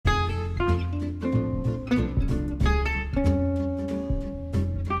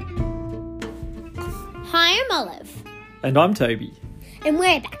I'm Olive. And I'm Toby. And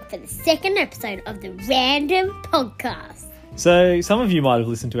we're back for the second episode of the Random Podcast. So some of you might have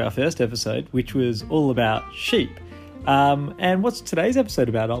listened to our first episode, which was all about sheep. And what's today's episode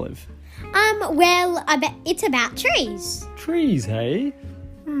about, Olive? It's about trees. Trees, hey?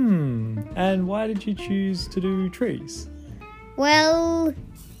 And why did you choose to do trees? Well,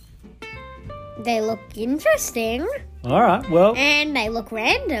 they look interesting. All right, well... And they look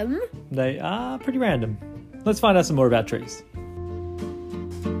random. They are pretty random. Let's find out some more about trees.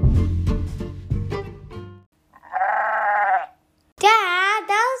 Dad,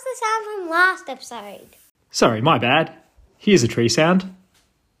 that was the sound from last episode. Sorry, my bad. Here's a tree sound.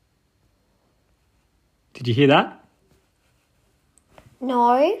 Did you hear that?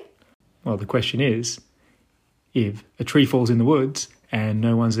 No. Well, the question is, if a tree falls in the woods and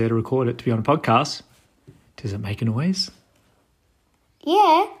no one's there to record it to be on a podcast, does it make a noise?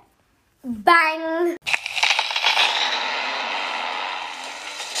 Yeah. Bang.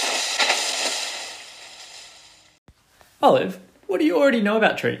 Olive, what do you already know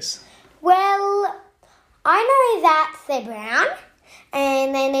about trees? Well, I know that they're brown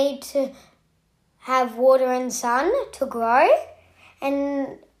and they need to have water and sun to grow.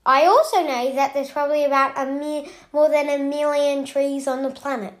 And I also know that there's probably about more than 1 million trees on the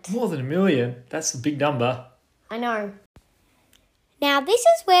planet. More than 1 million? That's a big number. I know. Now, this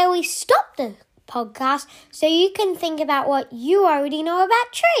is where we stop the podcast so you can think about what you already know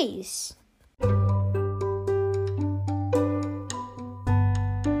about trees.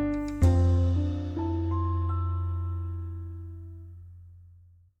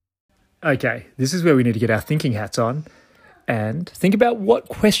 Okay, this is where we need to get our thinking hats on and think about what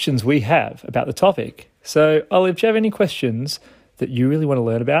questions we have about the topic. So, Olive, do you have any questions that you really want to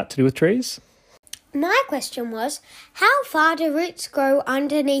learn about to do with trees? My question was, how far do roots grow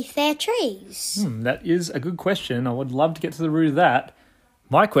underneath their trees? That is a good question. I would love to get to the root of that.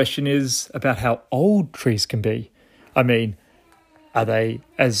 My question is about how old trees can be. I mean, are they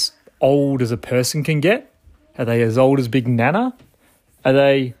as old as a person can get? Are they as old as Big Nana? Are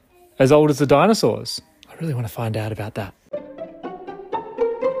they as old as the dinosaurs? I really want to find out about that.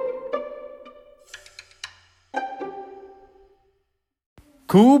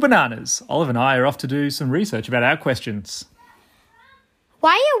 Cool bananas. Olive and I are off to do some research about our questions.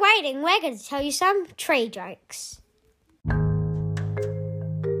 While you're waiting, we're going to tell you some tree jokes.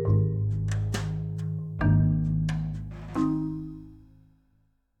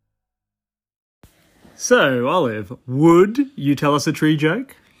 So, Olive, would you tell us a tree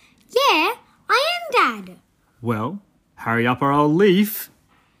joke? Yeah, I am, Dad. Well, hurry up or I'll leave.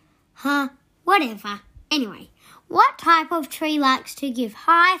 Whatever. Anyway, what type of tree likes to give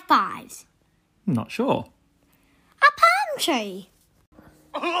high fives? Not sure. A palm tree.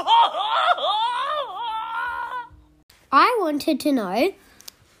 I wanted to know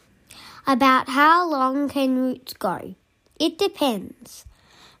about how long can roots go. It depends.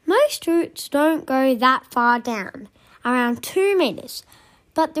 Most roots don't go that far down, around 2 meters,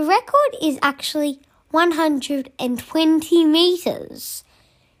 but the record is actually 120 meters.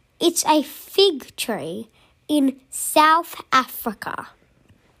 It's a fig tree in South Africa.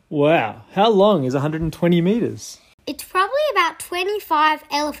 Wow, how long is 120 metres? It's probably about 25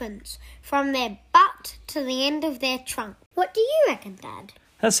 elephants from their butt to the end of their trunk. What do you reckon, Dad?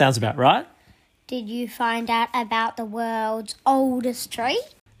 That sounds about right. Did you find out about the world's oldest tree?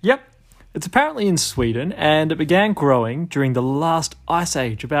 Yep, it's apparently in Sweden and it began growing during the last ice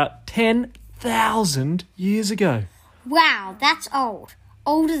age about 10,000 years ago. Wow, that's old.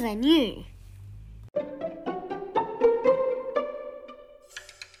 Older than you.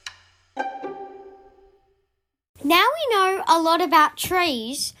 Now we know a lot about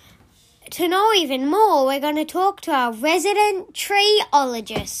trees. To know even more, we're going to talk to our resident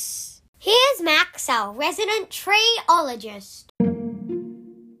treeologist. Here's Max, our resident treeologist.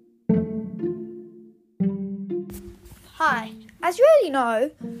 Hi, as you already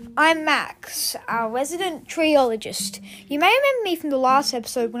know, I'm Max, our resident treeologist. You may remember me from the last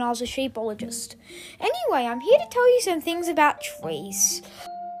episode when I was a sheepologist. Anyway, I'm here to tell you some things about trees.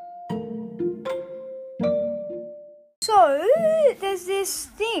 So, there's this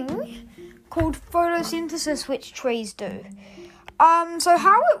thing called photosynthesis which trees do. So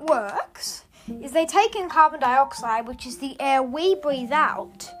how it works is they take in carbon dioxide, which is the air we breathe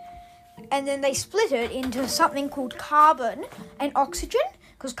out, and then they split it into something called carbon and oxygen,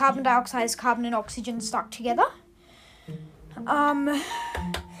 because carbon dioxide is carbon and oxygen stuck together.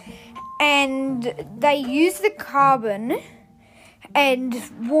 And they use the carbon and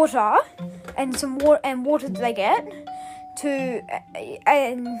water and some water that they get to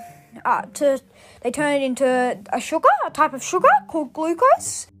they turn it into a type of sugar called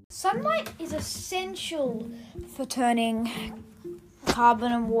glucose. Sunlight is essential for turning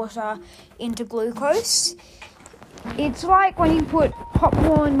carbon and water into glucose. It's like when you put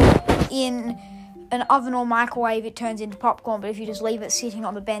popcorn in an oven or microwave, it turns into popcorn, but if you just leave it sitting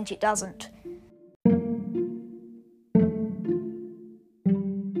on the bench, it doesn't.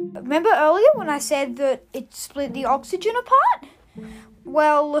 Remember earlier when I said that it split the oxygen apart?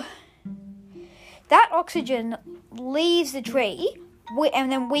 Well, that oxygen leaves the tree, and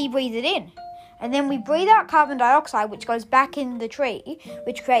then we breathe it in. And then we breathe out carbon dioxide, which goes back in the tree,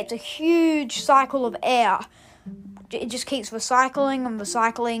 which creates a huge cycle of air. It just keeps recycling and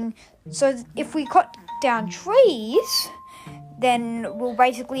recycling. So if we cut down trees, then we'll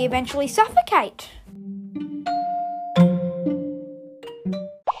basically eventually suffocate.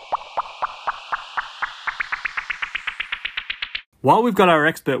 While we've got our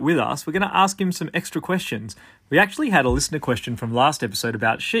expert with us, we're going to ask him some extra questions. We actually had a listener question from last episode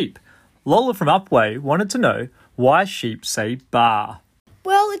about sheep. Lola from Upway wanted to know why sheep say baa.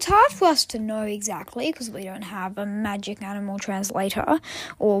 Well, it's hard for us to know exactly because we don't have a magic animal translator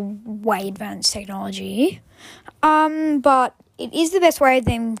or way advanced technology. But it is the best way of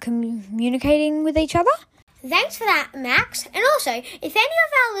them communicating with each other. Thanks for that, Max. And also, if any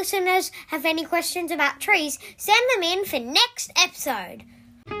of our listeners have any questions about trees, send them in for next episode.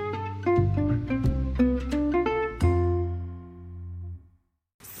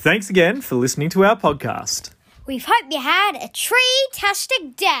 Thanks again for listening to our podcast. We hope you had a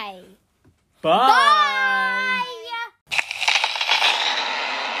tree-tastic day. Bye! Bye!